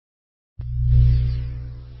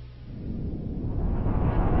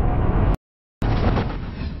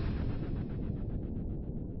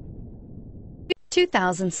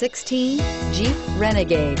2016 Jeep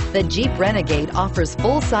Renegade. The Jeep Renegade offers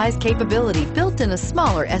full-size capability built in a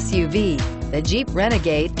smaller SUV. The Jeep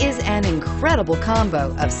Renegade is an incredible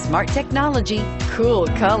combo of smart technology, cool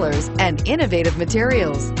colors, and innovative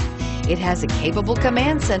materials. It has a capable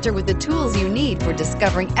command center with the tools you need for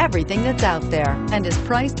discovering everything that's out there and is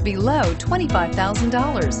priced below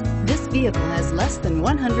 $25,000. This vehicle has less than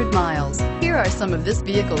 100 miles. Here are some of this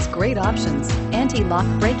vehicle's great options: anti-lock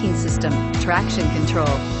braking system, traction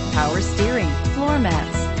control, power steering, floor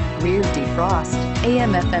mats, rear defrost,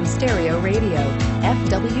 AM/FM stereo radio,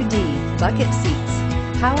 FWD, bucket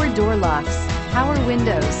seats, power door locks, power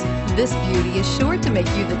windows. This beauty is sure to make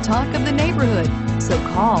you the talk of the neighborhood. So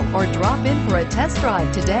call or drop in for a test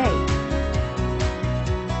drive today.